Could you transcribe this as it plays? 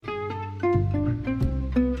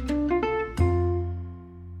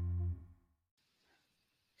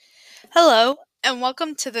Hello, and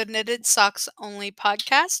welcome to the Knitted Socks Only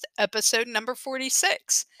podcast, episode number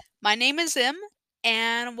 46. My name is Em,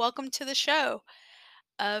 and welcome to the show.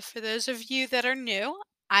 For those of you that are new,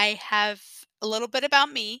 I have a little bit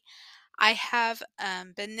about me. I have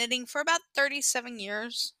been knitting for about 37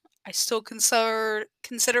 years. I still consider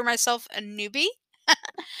myself a newbie.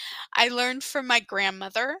 I learned from my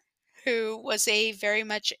grandmother, who was a very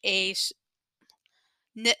much a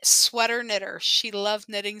sweater knitter. She loved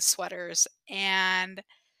knitting sweaters, and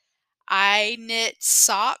I knit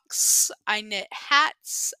socks, I knit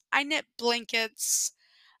hats, I knit blankets,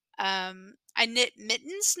 I knit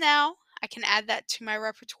mittens now. I can add that to my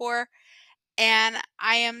repertoire. And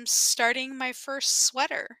I am starting my first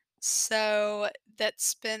sweater. So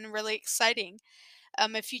that's been really exciting.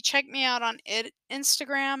 If you check me out on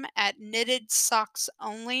Instagram at Knitted Socks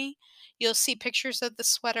Only, you'll see pictures of the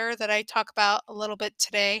sweater that I talk about a little bit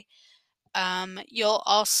today. You'll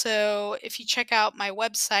also, if you check out my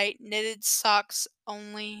website,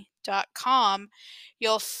 knittedsocksonly.com,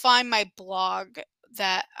 you'll find my blog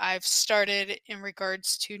that I've started in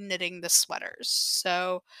regards to knitting the sweaters.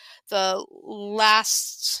 So the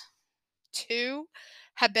last two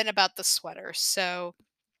have been about the sweater. So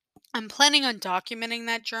I'm planning on documenting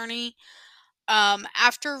that journey.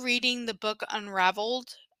 After reading the book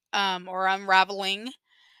Unraveled, or Unraveling,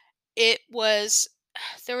 it was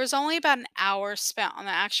there was only about an hour spent on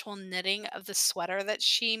the actual knitting of the sweater that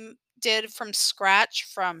she did from scratch,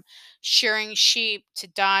 from shearing sheep to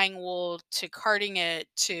dyeing wool to carding it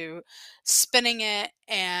to spinning it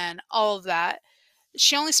and all of that.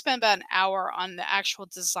 She only spent about an hour on the actual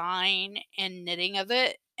design and knitting of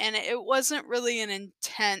it, and it wasn't really an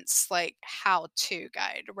intense like how-to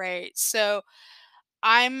guide, right? So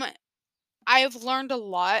I'm I have learned a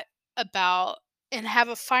lot about and have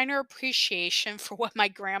a finer appreciation for what my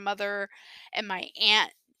grandmother and my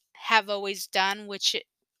aunt have always done,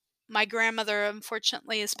 my grandmother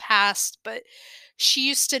unfortunately has passed, but she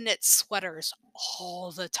used to knit sweaters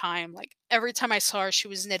all the time. Like every time I saw her, she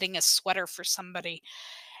was knitting a sweater for somebody.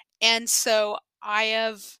 And so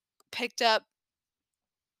picked up,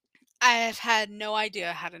 I have had no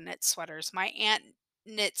idea how to knit sweaters. My aunt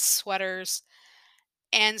knits sweaters,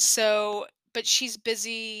 and so, but she's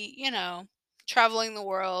busy, traveling the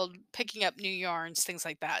world, picking up new yarns, things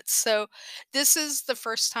like that. So, this is the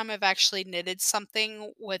first time I've actually knitted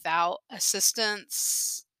something without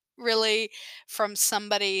assistance, really, from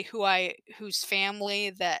somebody whose family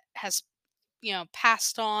that has,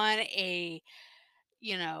 passed on a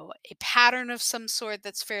pattern of some sort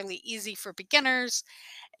that's fairly easy for beginners,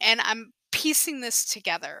 and I'm piecing this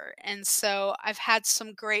together. And so I've had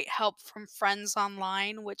some great help from friends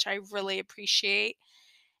online, which I really appreciate.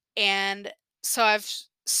 And so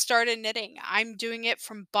started knitting. I'm doing it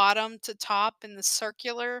from bottom to top in the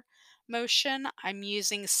circular motion. I'm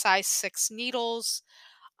using size 6 needles.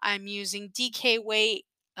 I'm using DK weight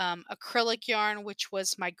acrylic yarn, which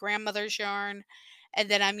was my grandmother's yarn. And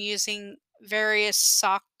then I'm using various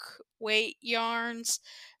sock weight yarns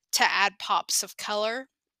to add pops of color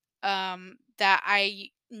that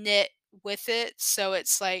I knit with it. So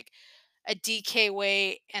it's like a DK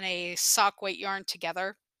weight and a sock weight yarn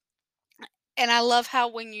together. And I love how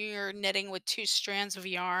when you're knitting with two strands of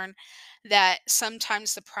yarn, that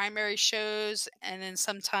sometimes the primary shows and then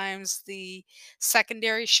sometimes the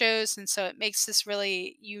secondary shows. And so it makes this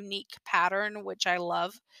really unique pattern, which I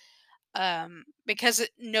love, because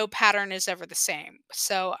no pattern is ever the same.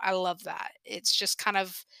 So I love that. It's just kind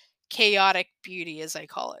of chaotic beauty, as I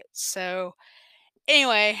call it. So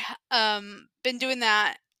anyway, been doing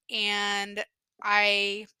that, and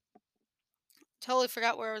I totally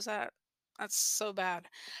forgot where I was at. That's so bad.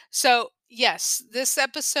 So, yes, this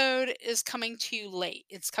episode is coming to you late.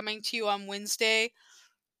 It's coming to you on Wednesday.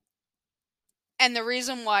 And the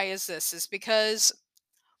reason why is this is because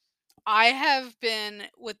I have been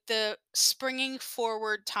with the springing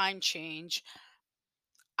forward time change.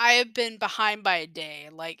 I have been behind by a day.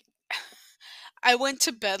 Like I went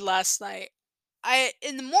to bed last night. I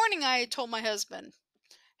in the morning I told my husband,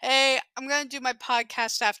 "Hey, I'm gonna do my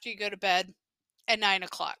podcast after you go to bed at 9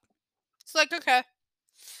 o'clock." It's like, okay.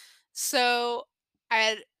 So I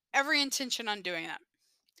had every intention on doing that.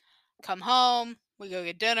 Come home, we go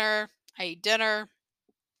get dinner, I eat dinner,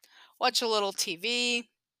 watch a little TV,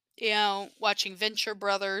 watching Venture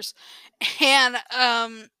Brothers. And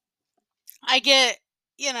I get,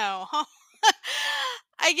 you know,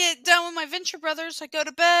 I get done with my Venture Brothers, I go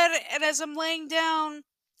to bed, and as I'm laying down,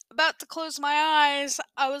 about to close my eyes,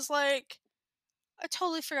 I was like, I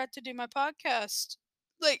totally forgot to do my podcast.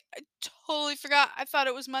 Like, I totally forgot. I thought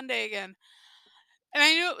it was Monday again. And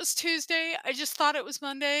I knew it was Tuesday. I just thought it was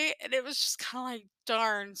Monday, and it was just kind of like,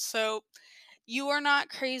 darn. So you are not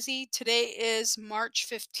crazy. Today is March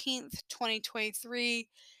 15th, 2023.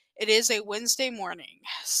 It is a Wednesday morning.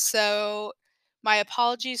 So my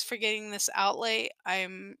apologies for getting this out late.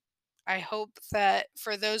 I hope that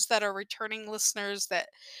for those that are returning listeners that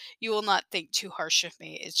you will not think too harsh of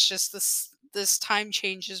me. It's just this time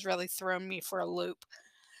change has really thrown me for a loop.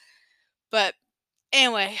 But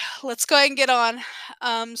anyway, let's go ahead and get on.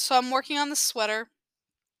 So I'm working on the sweater.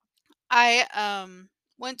 I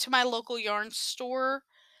went to my local yarn store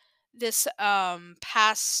this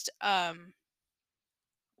past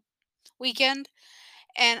weekend,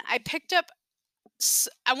 and I picked up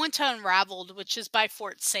I went to Unraveled, which is by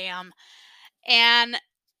Fort Sam, and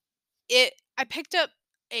it I picked up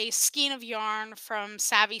a skein of yarn from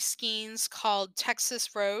Savvy Skeins called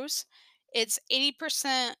Texas Rose. It's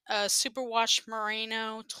 80% superwash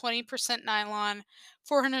merino, 20% nylon,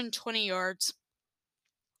 420 yards.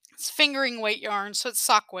 It's fingering weight yarn, so it's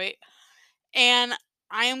sock weight. And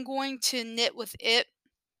I am going to knit with it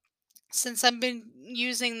since I've been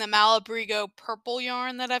using the Malabrigo purple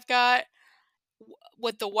yarn that I've got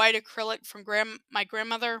with the white acrylic from my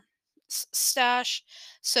grandmother stash.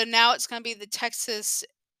 So now it's going to be the Texas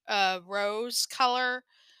rose color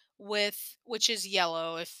with which is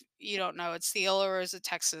yellow. If you don't know, it's the yellow rose of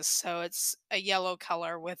Texas. So it's a yellow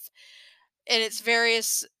color with and it's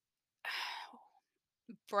various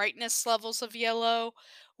brightness levels of yellow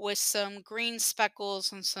with some green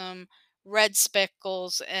speckles and some red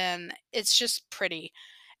speckles, and it's just pretty.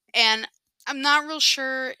 And I'm not real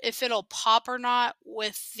sure if it'll pop or not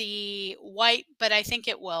with the white, but I think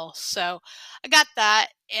it will. So I got that,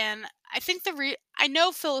 and I think I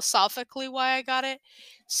know philosophically why I got it.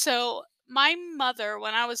 So my mother,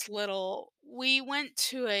 when I was little, we went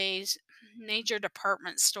to major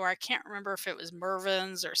department store. I can't remember if it was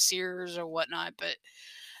Mervyn's or Sears or whatnot, but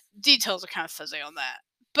details are kind of fuzzy on that.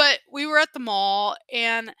 But we were at the mall,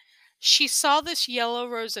 and she saw this yellow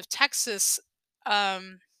rose of Texas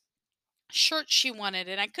um shirt she wanted,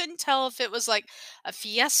 and I couldn't tell if it was like a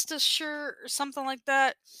fiesta shirt or something like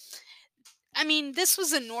that. I mean, this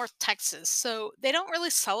was in North Texas, so they don't really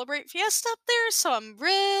celebrate fiesta up there, so I'm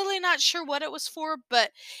really not sure what it was for, but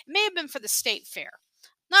it may have been for the state fair.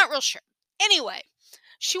 Not real sure. Anyway,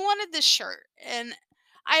 she wanted this shirt, and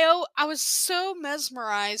I was so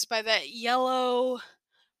mesmerized by that yellow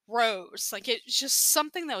rose. Like, it's just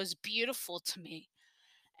something that was beautiful to me.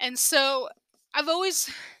 And so I've always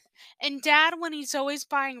and dad, when he's always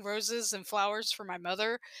buying roses and flowers for my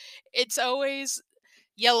mother, it's always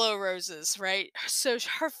yellow roses, right? So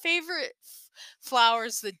her favorite flower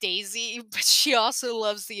is the daisy, but she also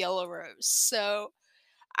loves the yellow rose. So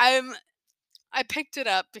I'm I picked it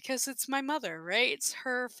up because it's my mother, right? It's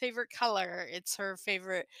her favorite color. It's her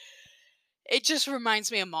favorite. It just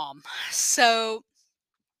reminds me of mom. So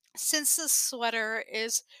since this sweater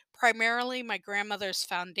is primarily my grandmother's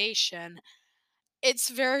foundation, it's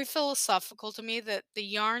very philosophical to me that the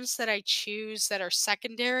yarns that I choose that are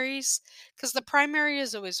secondaries, because the primary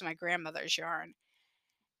is always my grandmother's yarn,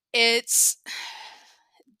 it's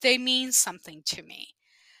they mean something to me.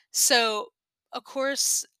 So, of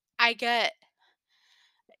course, I get,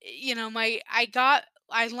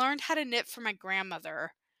 I learned how to knit from my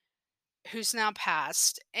grandmother, who's now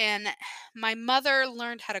passed, and my mother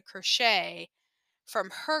learned how to crochet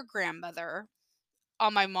from her grandmother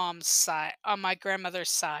on my grandmother's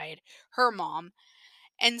side, her mom.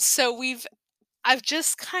 And so I've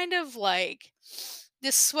just kind of like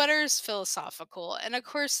this sweater is philosophical, and of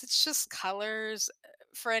course it's just colors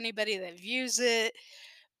for anybody that views it,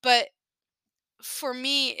 but for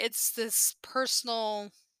me it's this personal,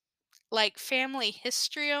 like, family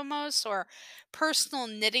history almost, or personal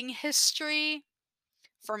knitting history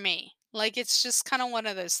for me. Like, it's just kind of one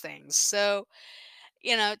of those things. So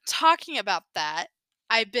talking about that,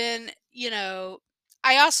 I've been,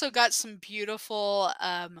 I also got some beautiful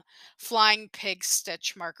flying pig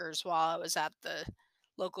stitch markers while I was at the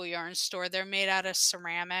local yarn store. They're made out of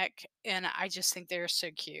ceramic, and I just think they're so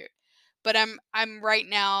cute. But I'm right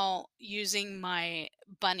now using my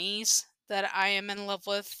bunnies that I am in love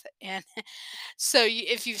with, and so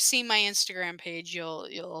if you've seen my Instagram page,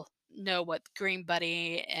 you'll know what green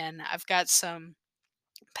bunny, and I've got some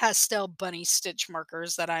pastel bunny stitch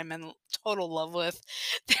markers that I'm in total love with.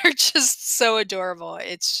 They're just so adorable.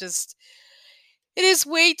 It is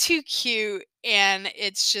way too cute, and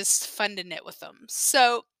it's just fun to knit with them.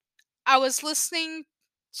 So I was listening,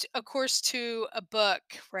 of course, to a book,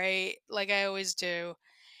 right? Like I always do.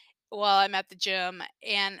 while I'm at the gym.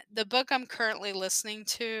 And the book I'm currently listening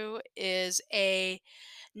to is a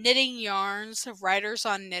Knitting Yarns, Writers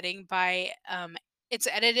on Knitting by it's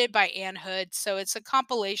edited by Anne Hood. So it's a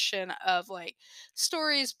compilation of like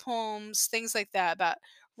stories, poems, things like that about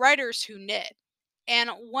writers who knit. And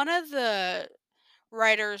one of the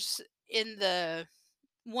writers in the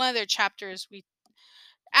one of their chapters, we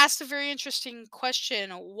asked a very interesting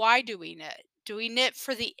question. Why do we knit? Do we knit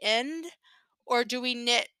for the end, or do we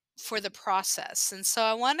knit for the process? And so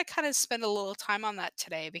I want to kind of spend a little time on that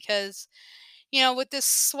today because, with this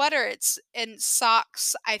sweater, it's and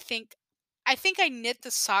socks, I think I knit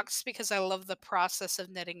the socks because I love the process of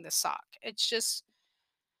knitting the sock. It's just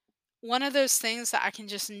one of those things that I can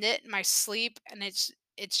just knit in my sleep, and it's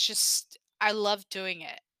just I love doing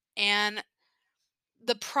it. And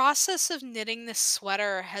the process of knitting this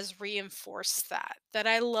sweater has reinforced that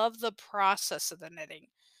I love the process of the knitting.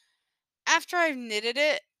 After I've knitted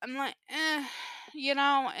it, I'm like, and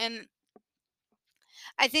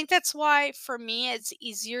I think that's why for me it's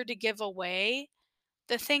easier to give away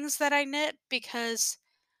the things that I knit because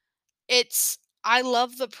it's I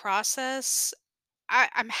love the process.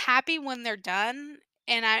 I'm happy when they're done,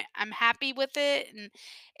 and I'm happy with it, and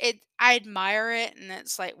I admire it, and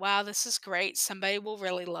it's like, wow, this is great. Somebody will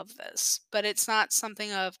really love this. But it's not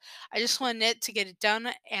something of I just want knit to get it done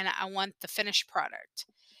and I want the finished product.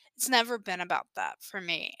 It's never been about that for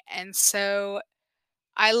me. And so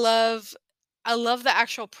I love I love the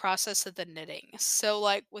actual process of the knitting. So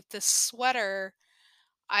like with this sweater,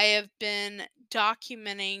 I have been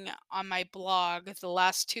documenting on my blog the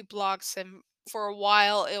last two blogs, and for a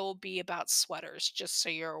while it will be about sweaters, just so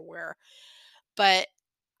you're aware. But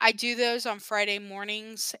I do those on Friday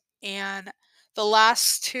mornings, and the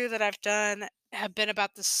last two that I've done have been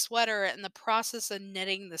about the sweater and the process of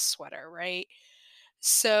knitting the sweater, right?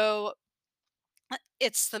 So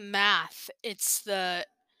it's the math, it's the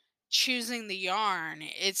choosing the yarn,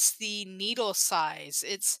 it's the needle size,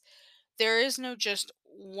 there is no just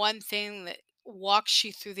one thing that walks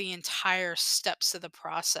you through the entire steps of the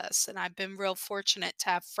process. And I've been real fortunate to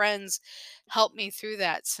have friends help me through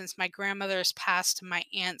that since my grandmother's passed and my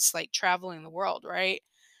aunt's like traveling the world, right?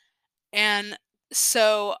 And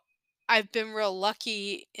so I've been real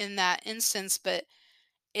lucky in that instance, but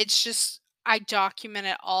it's just I document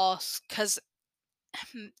it all because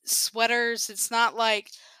sweaters, it's not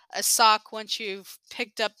like a sock. Once you've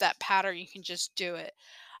picked up that pattern, you can just do it.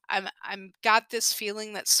 I'm got this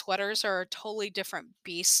feeling that sweaters are a totally different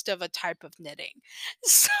beast of a type of knitting.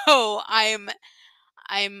 So I'm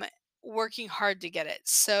working hard to get it.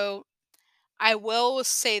 So I will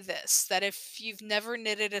say this, that if you've never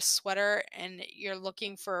knitted a sweater and you're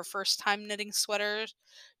looking for a first time knitting sweater,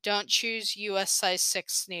 don't choose US size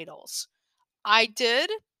 6 needles. I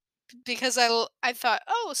did because I thought,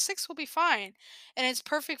 "Oh, 6 will be fine." And it's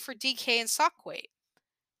perfect for DK and sock weight.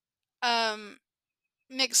 Um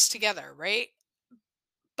Mixed together, right?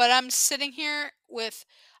 But I'm sitting here with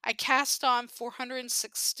I cast on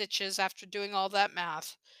 406 stitches after doing all that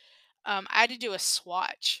math. I had to do a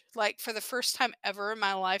swatch. Like for the first time ever in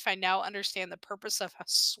my life, I now understand the purpose of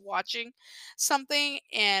swatching something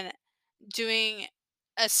and doing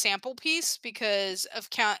a sample piece because of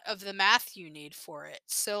count of the math you need for it.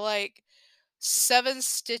 So like 7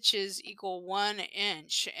 stitches equal 1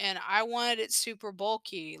 inch, and I wanted it super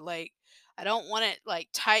bulky. Like I don't want it like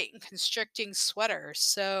tight and constricting sweater.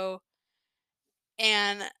 So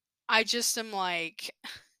and I just am like,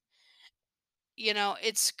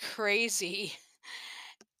 it's crazy.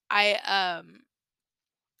 I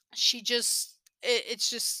she just it's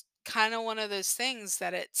just kind of one of those things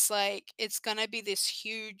that it's like it's going to be this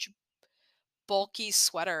huge bulky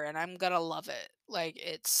sweater and I'm going to love it. Like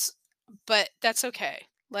it's but that's okay.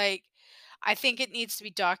 Like I think it needs to be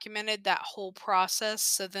documented that whole process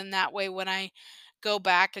so then that way when I go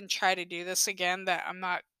back and try to do this again that I'm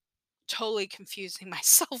not totally confusing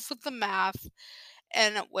myself with the math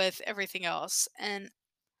and with everything else. And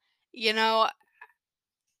you know,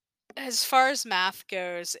 as far as math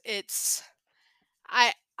goes,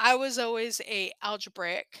 I was always a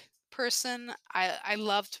algebraic person. I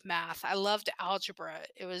loved math. I loved algebra.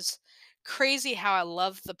 It was crazy how I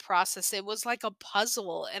loved the process. It was like a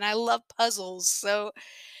puzzle and I love puzzles. So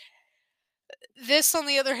this on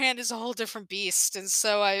the other hand is a whole different beast. And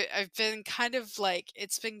so I've been kind of like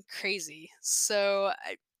it's been crazy. So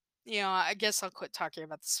I guess I'll quit talking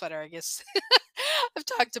about the sweater. I guess I've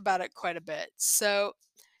talked about it quite a bit. So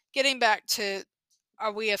getting back to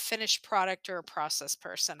are we a finished product or a process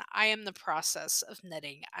person? I am the process of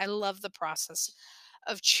knitting. I love the process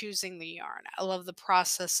of choosing the yarn. I love the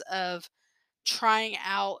process of trying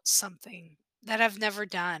out something. that I've never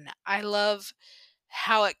done. I love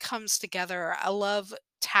how it comes together. I love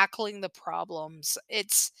tackling the problems.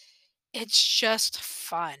 It's just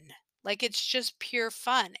fun. Like it's just pure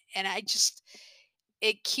fun and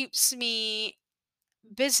it keeps me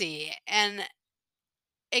busy and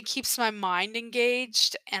it keeps my mind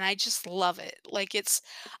engaged and I just love it.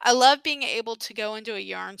 I love being able to go into a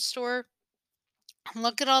yarn store and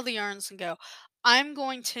look at all the yarns and go, I'm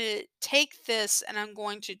going to take this and I'm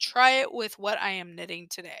going to try it with what I am knitting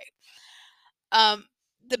today. Um,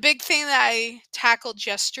 the big thing that I tackled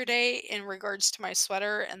yesterday in regards to my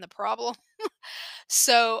sweater and the problem.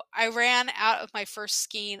 So I ran out of my first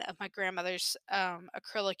skein of my grandmother's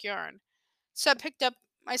acrylic yarn. So I picked up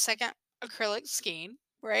my second acrylic skein,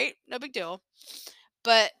 right? No big deal.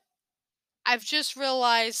 But I've just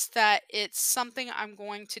realized that it's something I'm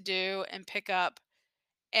going to do and pick up.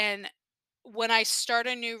 And when I start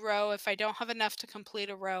a new row, if I don't have enough to complete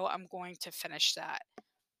a row, I'm going to finish that.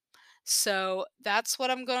 So that's what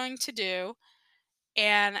I'm going to do.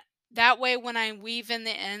 And that way, when I weave in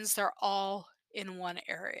the ends, they're all in one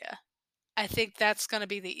area. I think that's going to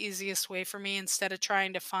be the easiest way for me instead of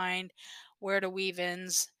trying to find where to weave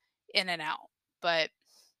ends in and out. But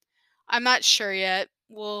I'm not sure yet.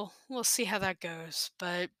 We'll see how that goes.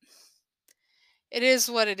 But it is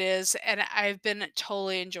what it is, and I've been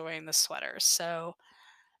totally enjoying the sweater. So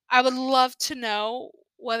I would love to know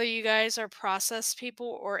whether you guys are process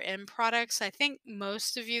people or end products. I think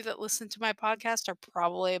most of you that listen to my podcast are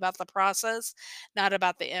probably about the process, not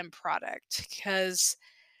about the end product. Because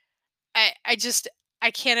I just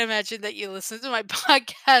I can't imagine that you listen to my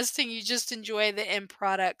podcast and you just enjoy the end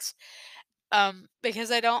products.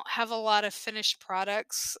 Because I don't have a lot of finished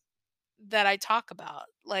products that I talk about.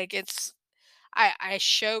 I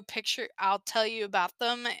show picture I'll tell you about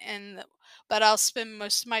them but I'll spend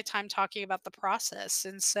most of my time talking about the process.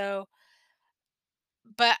 And so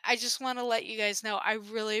but I just want to let you guys know I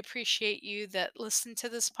really appreciate you that listen to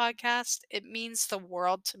this podcast. It means the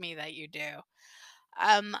world to me that you do.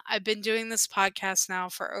 I've been doing this podcast now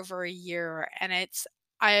for over a year and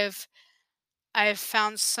I've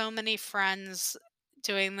found so many friends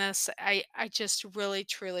doing this. I just really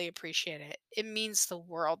truly appreciate it. It means the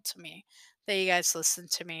world to me that you guys listen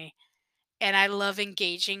to me and I love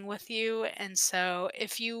engaging with you. And so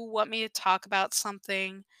if you want me to talk about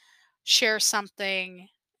something, share something,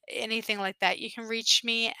 anything like that, you can reach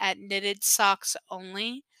me at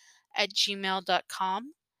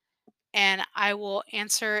knitted.socksonly@gmail.com and I will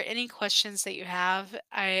answer any questions that you have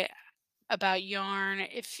about yarn.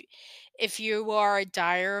 If you are a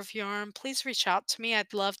dyer of yarn, please reach out to me.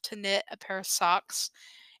 I'd love to knit a pair of socks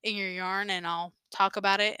in your yarn and I'll talk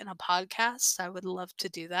about it in a podcast. I would love to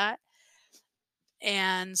do that.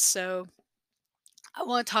 And so I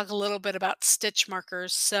want to talk a little bit about stitch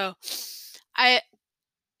markers. I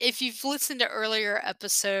if you've listened to earlier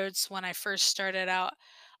episodes when I first started out,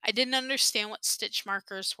 I didn't understand what stitch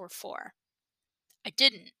markers were for. I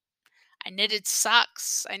didn't. I knitted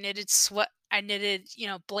socks, I knitted,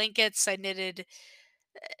 blankets, I knitted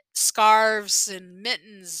scarves and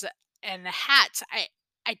mittens and hats.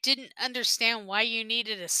 I didn't understand why you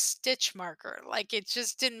needed a stitch marker. Like it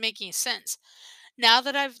just didn't make any sense. Now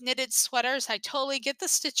that I've knitted sweaters, I totally get the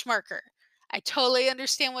stitch marker. I totally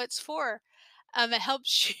understand what it's for. It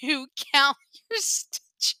helps you count your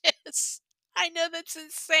stitches. I know that's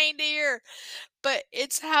insane to hear, but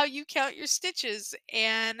it's how you count your stitches.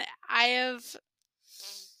 And I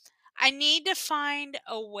need to find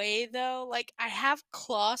a way though. Like I have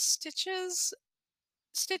cloth stitch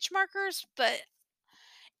markers, but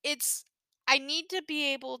it's I need to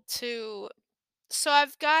be able to so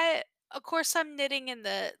I've got of course I'm knitting in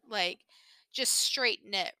the just straight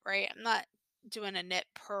knit, right? I'm not doing a knit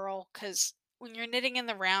purl cuz when you're knitting in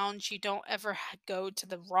the round, you don't ever go to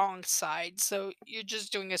the wrong side. So you're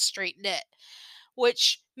just doing a straight knit,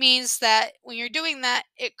 which means that when you're doing that,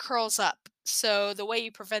 it curls up. So the way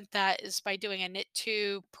you prevent that is by doing a knit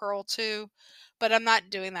two, purl two, but I'm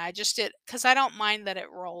not doing that. I just did cuz I don't mind that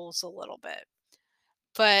it rolls a little bit.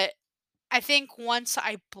 But I think once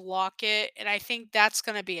I block it, and I think that's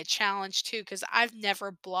going to be a challenge too, because I've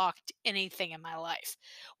never blocked anything in my life.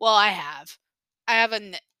 Well, I have. I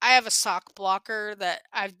have a sock blocker that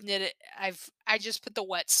I've knitted. I just put the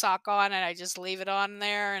wet sock on and I just leave it on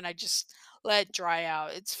there and I just let it dry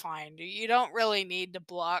out. It's fine. You don't really need to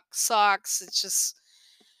block socks. It's just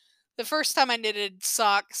the first time I knitted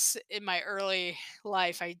socks in my early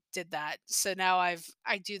life, I did that. So now I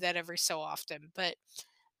do that every so often, but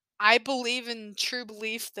I believe in true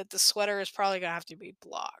belief that the sweater is probably gonna have to be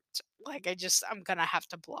blocked. I'm gonna have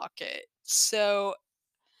to block it. So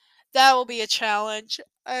That will be a challenge.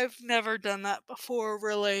 I've never done that before,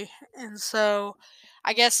 really. And so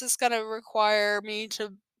I guess it's going to require me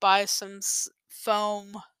to buy some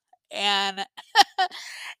foam and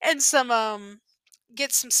and some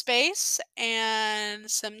get some space and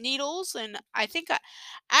some needles, and I think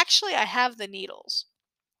I have the needles.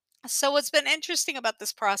 So what's been interesting about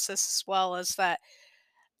this process as well is that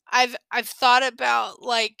I've thought about,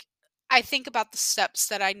 like, I think about the steps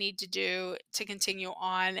that I need to do to continue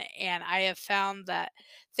on, and I have found that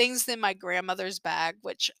things in my grandmother's bag,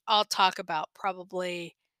 which I'll talk about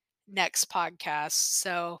probably next podcast.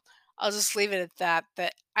 So I'll just leave it at that.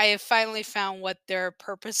 That I have finally found what their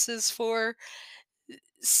purpose is for.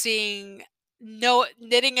 Seeing no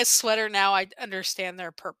knitting a sweater now, I understand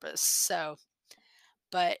their purpose. So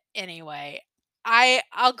but anyway,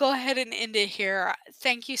 I'll go ahead and end it here.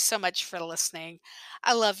 Thank you so much for listening.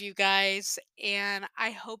 I love you guys, and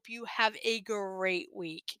I hope you have a great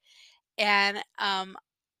week. And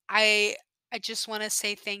I I just want to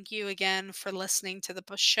say thank you again for listening to the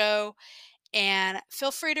show. And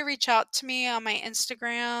feel free to reach out to me on my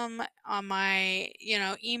Instagram, on my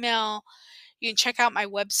email. You can check out my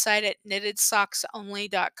website at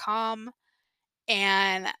knitted.socksonly.com,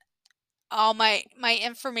 and all my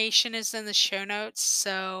information is in the show notes.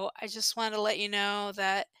 So I just want to let you know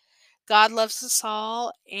that God loves us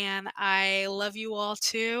all, and I love you all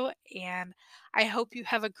too. And I hope you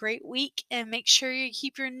have a great week, and make sure you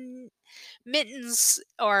keep your mittens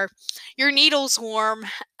or your needles warm.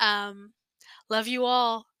 Um, Love you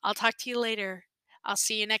all. I'll talk to you later. I'll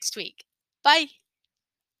see you next week. Bye.